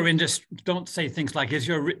 is your industry, don't say things like, is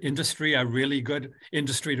your industry a really good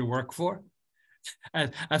industry to work for?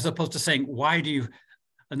 As opposed to saying,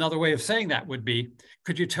 another way of saying that would be,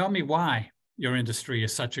 could you tell me why your industry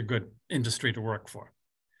is such a good industry to work for?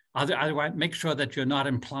 Otherwise, make sure that you're not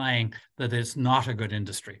implying that it's not a good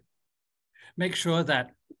industry. Make sure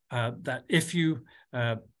that if you,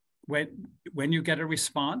 when you get a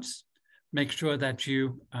response, make sure that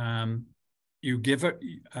you give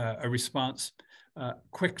a response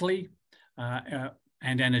quickly and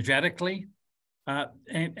energetically,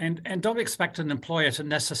 and don't expect an employer to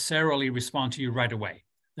necessarily respond to you right away.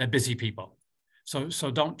 They're busy people, so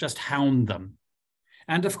don't just hound them.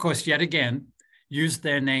 And of course, yet again, use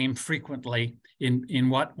their name frequently in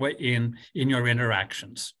your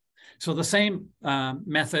interactions. So the same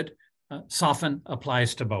method, soften,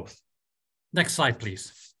 applies to both. Next slide,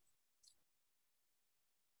 please.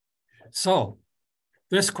 So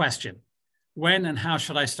this question, when and how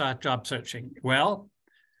should I start job searching? Well,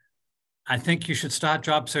 I think you should start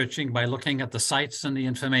job searching by looking at the sites and the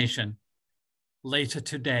information later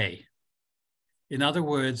today. In other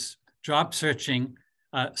words, job searching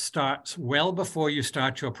starts well before you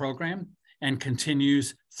start your program and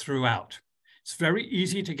continues throughout. It's very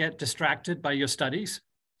easy to get distracted by your studies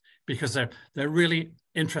because they're really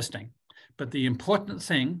interesting. But the important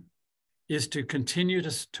thing is to continue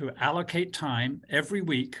to allocate time every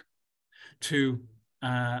week to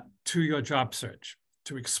your job search,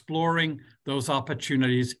 to exploring those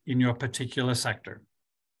opportunities in your particular sector.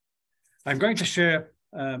 I'm going to share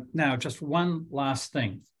now just one last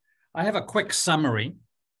thing. I have a quick summary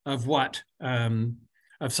of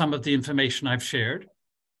of some of the information I've shared.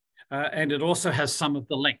 And it also has some of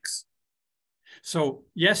the links. So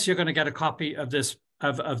yes, you're going to get a copy of this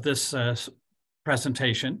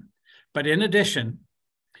presentation. But in addition,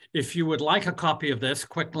 if you would like a copy of this,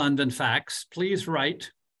 Quick London Facts, please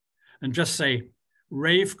write and just say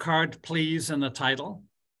rave card, please, in the title,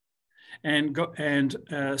 and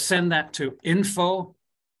send that to info@ledc.com,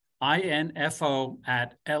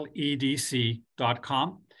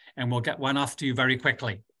 and we'll get one off to you very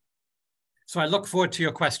quickly. So I look forward to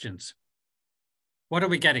your questions. What are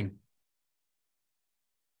we getting?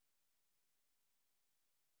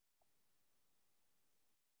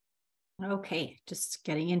 Okay, just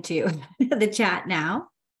getting into the chat now.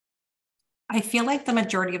 I feel like the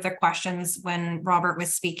majority of the questions when Robert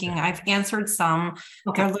was speaking, I've answered some.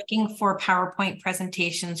 Okay. They're looking for PowerPoint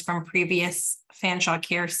presentations from previous Fanshawe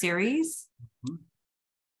Cares series. Mm-hmm.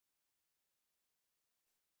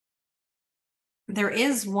 There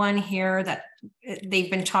is one here that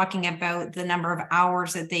they've been talking about the number of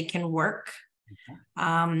hours that they can work.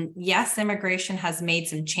 Okay. Yes, immigration has made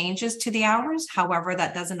some changes to the hours. However,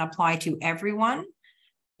 that doesn't apply to everyone.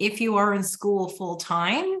 If you are in school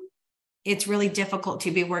full-time, it's really difficult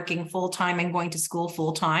to be working full-time and going to school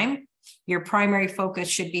full-time. Your primary focus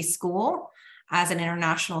should be school as an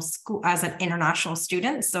international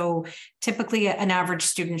student. So typically an average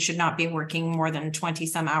student should not be working more than 20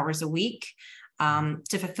 some hours a week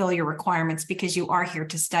to fulfill your requirements, because you are here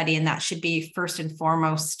to study, and that should be first and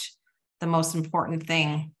foremost the most important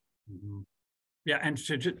thing. Mm-hmm. Yeah, and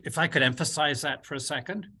if I could emphasize that for a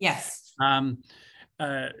second. Yes.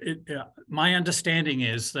 My understanding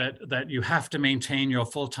is that you have to maintain your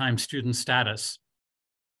full-time student status.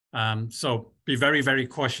 So be very, very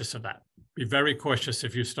cautious of that. Be very cautious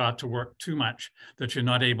if you start to work too much, that you're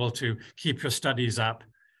not able to keep your studies up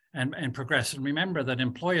and progress. And remember that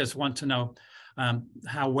employers want to know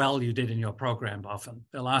how well you did in your program often.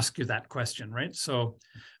 They'll ask you that question, right? So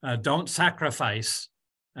don't sacrifice.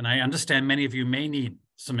 And I understand many of you may need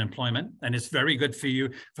some employment, and it's very good for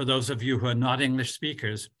you, for those of you who are not English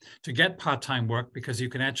speakers, to get part-time work, because you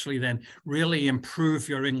can actually then really improve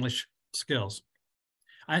your English skills.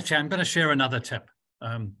 Actually, I'm going to share another tip,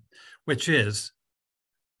 which is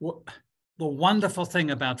the wonderful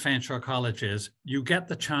thing about Fanshawe College is you get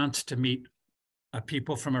the chance to meet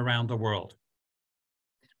people from around the world.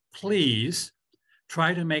 Please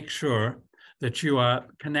try to make sure that you are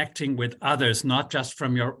connecting with others, not just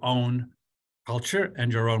from your own culture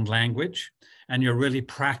and your own language, and you're really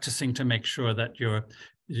practicing to make sure that your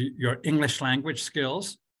English language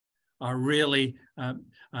skills are really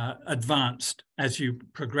advanced as you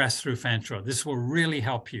progress through Fanshawe. This will really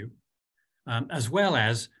help you, as well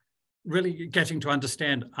as really getting to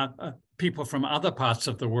understand people from other parts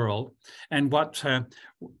of the world. And what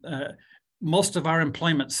most of our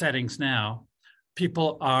employment settings now,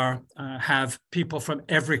 people have people from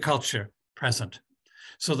every culture present.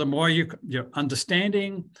 So the more you're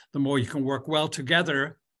understanding, the more you can work well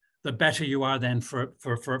together, the better you are then from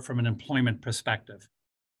an employment perspective.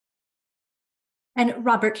 And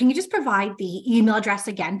Robert, can you just provide the email address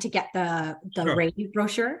again to get the Sure. rate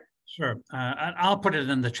brochure? Sure. I'll put it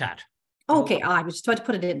in the chat. Okay. I was just about to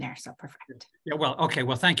put it in there. So perfect. Yeah. Well, okay.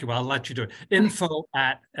 Well, thank you. I'll let you do it.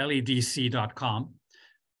 info@ledc.com.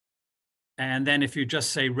 And then if you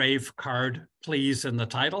just say Rave Card, please, in the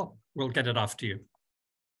title, we'll get it off to you.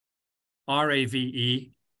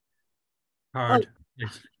 RAVE card.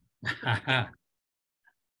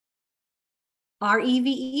 Oh.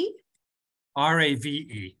 REVE?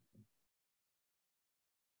 RAVE.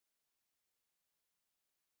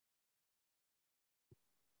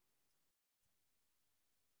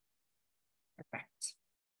 Perfect.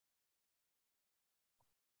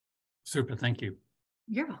 Super, thank you.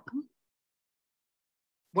 You're welcome.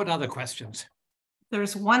 What other questions?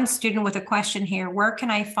 There's one student with a question here. Where can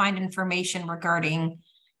I find information regarding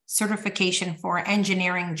certification for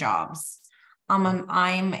engineering jobs?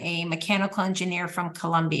 I'm a mechanical engineer from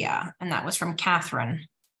Columbia, and that was from Catherine.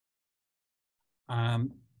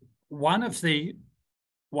 One of the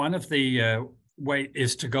way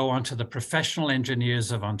is to go onto the Professional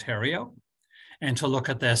Engineers of Ontario and to look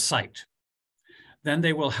at their site. Then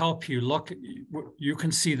they will help you look. You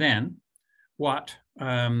can see then what's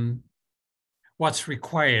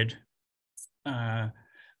required.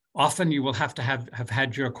 Often you will have to have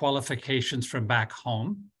had your qualifications from back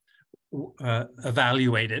home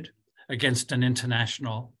evaluated against an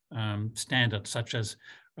international standard, such as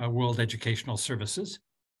World Educational Services.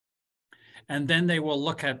 And then they will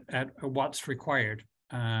look at what's required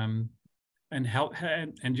and help,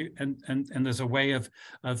 and there's a way of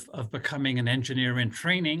becoming an engineer in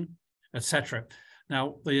training, etc.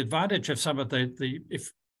 Now, the advantage of some of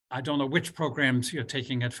if I don't know which programs you're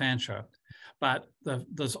taking at Fanshawe, but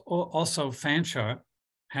there's also Fanshawe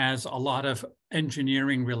has a lot of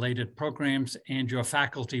engineering related programs, and your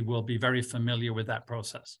faculty will be very familiar with that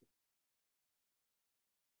process.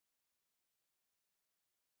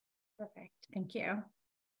 Perfect. Thank you.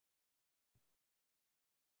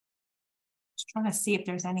 Just trying to see if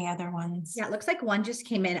there's any other ones. Yeah, it looks like one just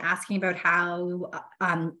came in asking about how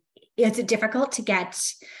is it difficult to get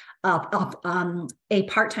a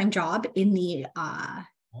part-time job in the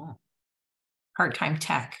part-time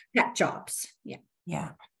tech jobs. Yeah.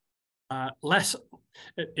 Yeah. Less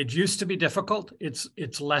It used to be difficult.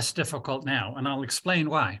 It's less difficult now, and I'll explain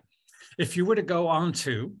why. If you were to go on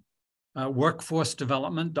to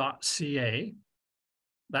workforcedevelopment.ca,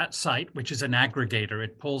 that site, which is an aggregator,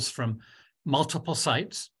 it pulls from multiple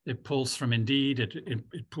sites. It pulls from Indeed,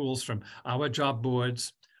 it pulls from our job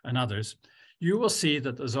boards and others. You will see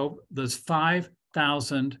that there's over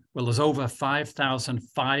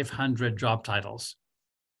 5,500 job titles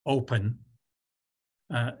open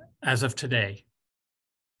as of today.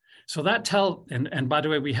 So that and by the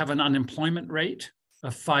way, we have an unemployment rate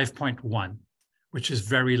of 5.1, which is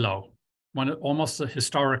very low, almost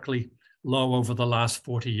historically low over the last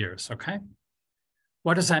 40 years, okay?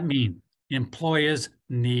 What does that mean? Employers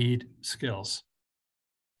need skills.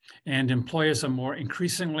 And employers are more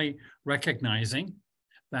increasingly recognizing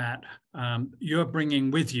that you're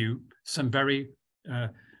bringing with you some very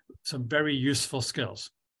useful skills.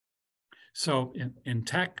 So in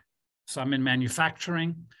tech, some in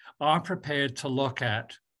manufacturing are prepared to look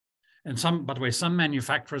at, and by the way, some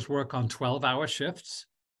manufacturers work on 12-hour shifts,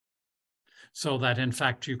 so that in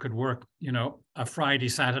fact you could work, a Friday,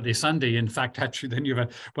 Saturday, Sunday. In fact, actually, then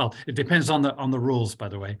well, it depends on the rules, by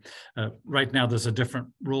the way. Right now, there's a different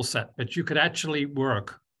rule set, but you could actually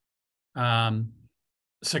work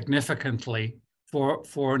significantly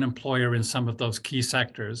for an employer in some of those key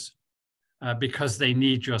sectors because they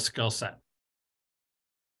need your skill set.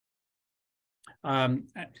 And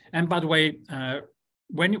by the way,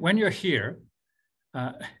 when you're here,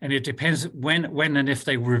 and it depends when and if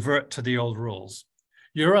they revert to the old rules,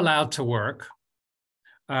 you're allowed to work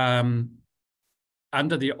under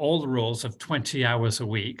the old rules of 20 hours a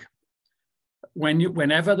week.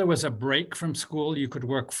 Whenever there was a break from school, you could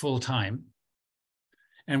work full time.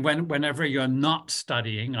 And whenever you're not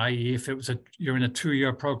studying, i.e. if you're in a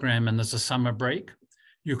 2-year program and there's a summer break,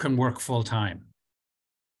 you can work full time.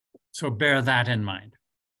 So bear that in mind.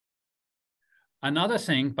 Another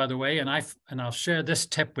thing, by the way, and I'll share this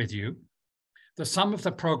tip with you, some of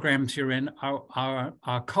the programs you're in are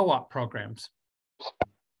co-op programs,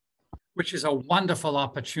 which is a wonderful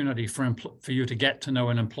opportunity for you to get to know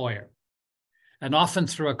an employer. And often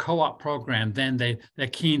through a co-op program, then they're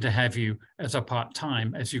keen to have you as a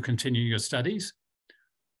part-time as you continue your studies.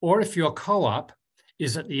 Or if your co-op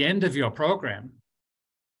is at the end of your program,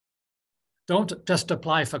 don't just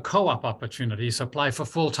apply for co-op opportunities, apply for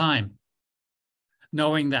full-time,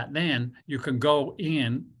 knowing that then you can go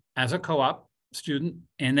in as a co-op student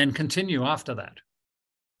and then continue after that.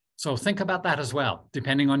 So think about that as well,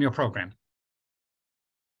 depending on your program.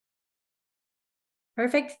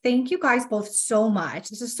 Perfect. Thank you guys both so much.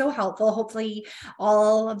 This is so helpful. Hopefully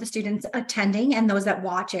all of the students attending and those that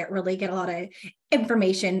watch it really get a lot of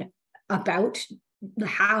information about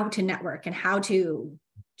how to network and how to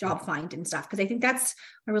job find and stuff, because I think that's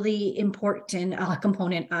a really important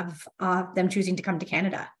component of them choosing to come to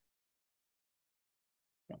Canada.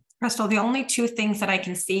 Crystal, the only two things that I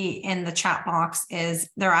can see in the chat box is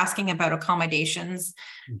they're asking about accommodations.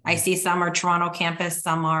 Mm-hmm. I see some are Toronto campus,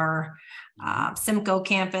 some are Simcoe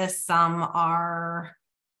campus, some are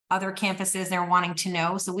other campuses. They're wanting to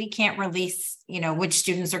know. So we can't release, which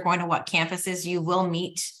students are going to what campuses. You will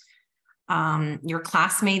meet your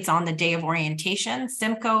classmates on the day of orientation.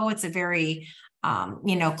 Simcoe, it's a very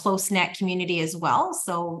close-knit community as well.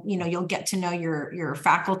 So, you'll get to know your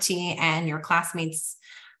faculty and your classmates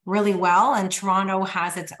really well. And Toronto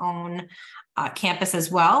has its own campus as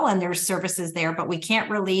well, and there's services there, but we can't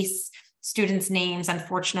release students' names,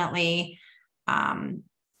 unfortunately,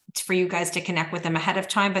 for you guys to connect with them ahead of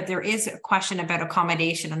time. But there is a question about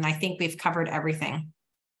accommodation, and I think we've covered everything.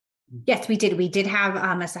 Yes, we did. We did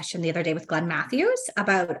have a session the other day with Glenn Matthews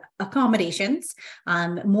about accommodations,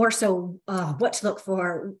 more so what to look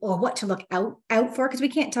for or what to look out for, because we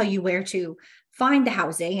can't tell you where to find the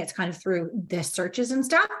housing. It's kind of through the searches and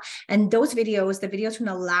stuff. And those videos, the videos from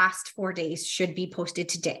the last 4 days should be posted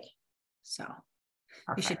today. So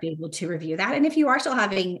you should be able to review that. And if you are still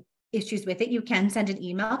having issues with it, you can send an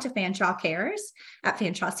email to Fanshawe Cares at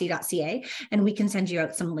fanshawec.ca, and we can send you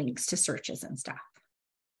out some links to searches and stuff.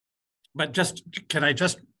 But can I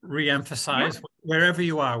just re-emphasize, wherever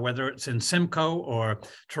you are, whether it's in Simcoe or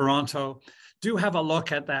Toronto, do have a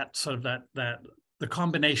look at that sort of the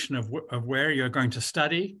combination of where you're going to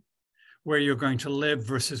study, where you're going to live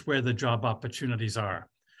versus where the job opportunities are.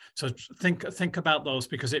 So think about those,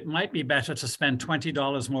 because it might be better to spend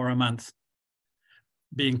 $20 more a month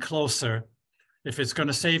being closer. If it's going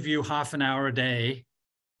to save you half an hour a day,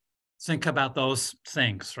 think about those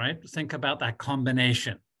things, right? Think about that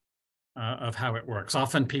combination of how it works.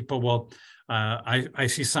 Often people will, I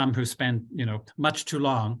see some who spend, much too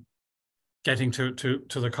long getting to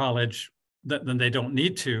the college then they don't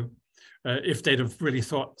need to, if they'd have really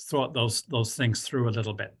thought those things through a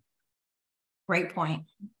little bit. Great point.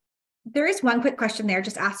 There is one quick question there,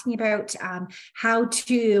 just asking about how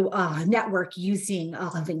to network using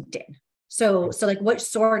LinkedIn. So like, what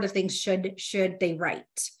sort of things should they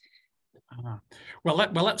write? Well,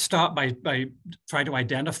 let's start by trying to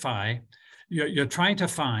identify. You're trying to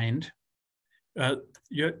find.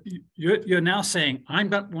 You're now saying,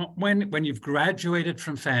 when you've graduated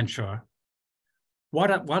from Fanshawe, what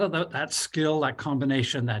are that skill, that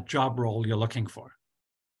combination, that job role you're looking for,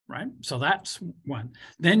 right? So that's one.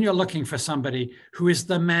 Then you're looking for somebody who is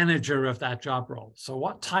the manager of that job role. So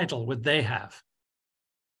what title would they have,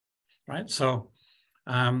 right? So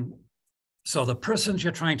the persons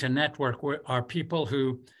you're trying to network with are people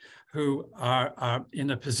who are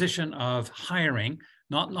in a position of hiring,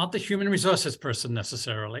 not the human resources person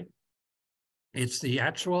necessarily. It's the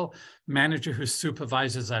actual manager who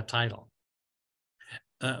supervises that title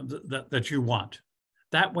that you want.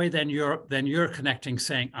 That way, then you're connecting,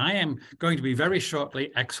 saying, I am going to be very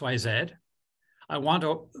shortly XYZ. I want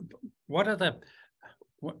to.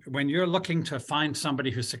 When you're looking to find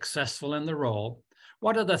somebody who's successful in the role,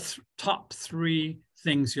 what are the top 3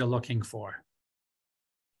 things you're looking for?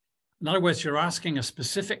 In other words, you're asking a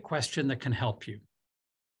specific question that can help you.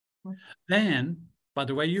 Then, by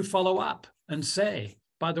the way, you follow up and say,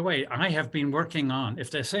 by the way, I have been working on,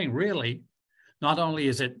 if they're saying, really, not only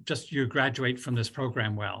is it just you graduate from this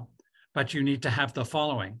program well, but you need to have the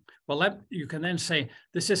following. Well, you can then say,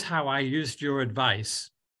 this is how I used your advice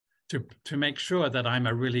to make sure that I'm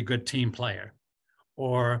a really good team player,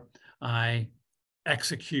 or I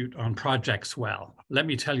execute on projects well. Let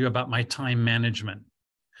me tell you about my time management.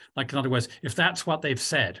 Like, in other words, if that's what they've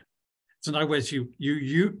said, so in other words, you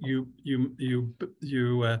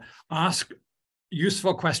ask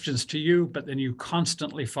useful questions to you, but then you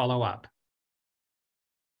constantly follow up.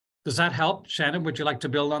 Does that help? Shannon, would you like to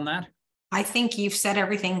build on that? I think you've said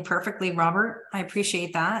everything perfectly, Robert. I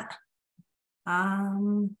appreciate that.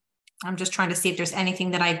 I'm just trying to see if there's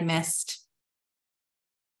anything that I've missed.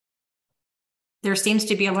 There seems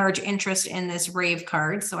to be a large interest in this rave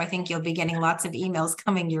card, so I think you'll be getting lots of emails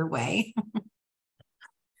coming your way.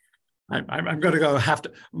 I'm going to go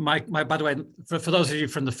by the way, for those of you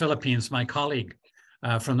from the Philippines, my colleague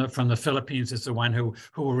from the Philippines is the one who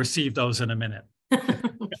will receive those in a minute.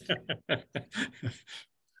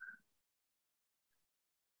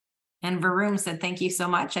 And Varun said, thank you so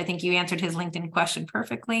much. I think you answered his LinkedIn question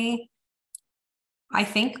perfectly. I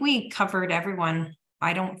think we covered everyone.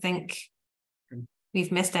 I don't think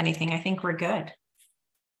we've missed anything. I think we're good.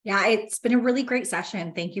 Yeah, it's been a really great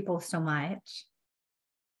session. Thank you both so much.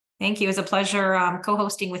 Thank you. It was a pleasure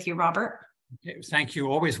co-hosting with you, Robert. Thank you.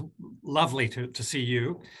 Always lovely to see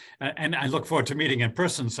you. And I look forward to meeting in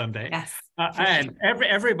person someday. Yes. And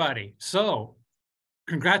everybody. So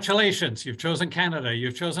congratulations. You've chosen Canada.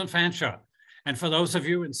 You've chosen Fanshawe. And for those of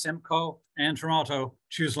you in Simcoe and Toronto,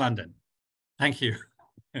 choose London. Thank you.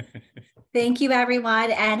 Thank you,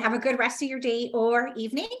 everyone, and have a good rest of your day or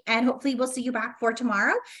evening. And hopefully we'll see you back for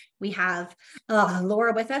tomorrow. We have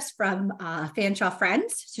Laura with us from Fanshawe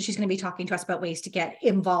Friends. So she's going to be talking to us about ways to get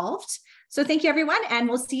involved. So thank you, everyone, and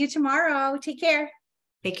we'll see you tomorrow. Take care.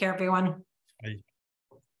 Take care, everyone. Bye.